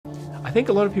I think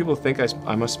a lot of people think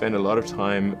I must spend a lot of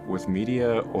time with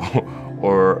media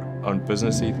or on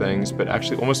businessy things, but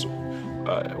actually almost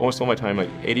all my time, like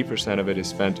 80% of it is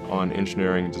spent on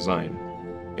engineering and design.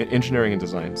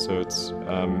 So it's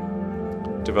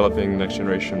developing next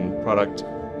generation product.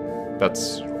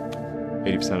 That's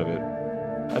 80% of it.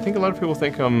 I think a lot of people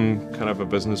think I'm kind of a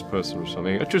business person or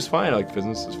something, which is fine. Like,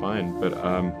 business is fine, but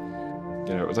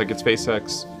you know, it's like at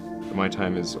SpaceX, my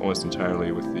time is almost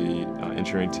entirely with the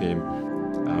engineering team,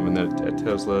 and then at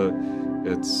Tesla,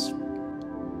 it's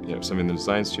some in the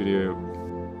design studio,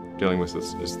 dealing with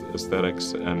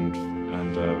aesthetics and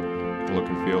look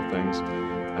and feel things,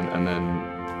 and then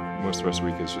most of the rest of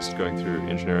the week is just going through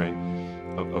engineering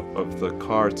of the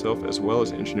car itself, as well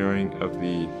as engineering of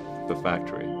the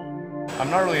factory. I'm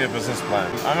not really a businessman.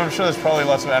 I'm sure there's probably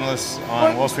lots of analysts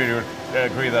on Wall Street who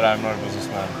would agree that I'm not a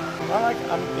businessman.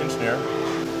 I'm an engineer.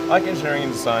 I like engineering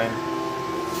and design.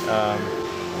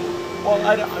 Well,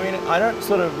 I don't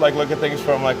sort of like look at things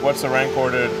from like what's the rank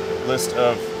ordered list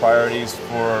of priorities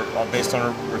for based on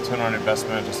a return on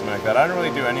investment or something like that. I don't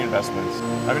really do any investments.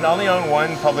 I only own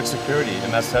one public security,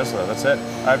 and that's Tesla. That's it.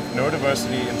 I have no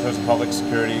diversity in terms of public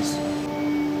securities.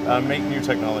 Make new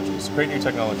technologies, create new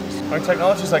technologies.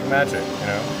 Technology is like magic, you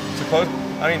know.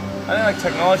 I think like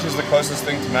technology is the closest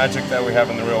thing to magic that we have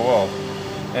in the real world,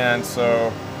 and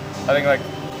so I think like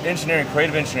engineering,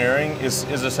 creative engineering is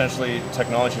essentially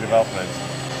technology development.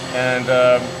 And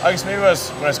I guess maybe when I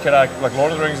was a kid, like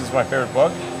Lord of the Rings is my favorite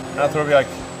book, and I thought it'd be like,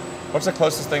 what's the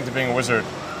closest thing to being a wizard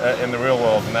in the real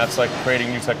world? And that's like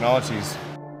creating new technologies.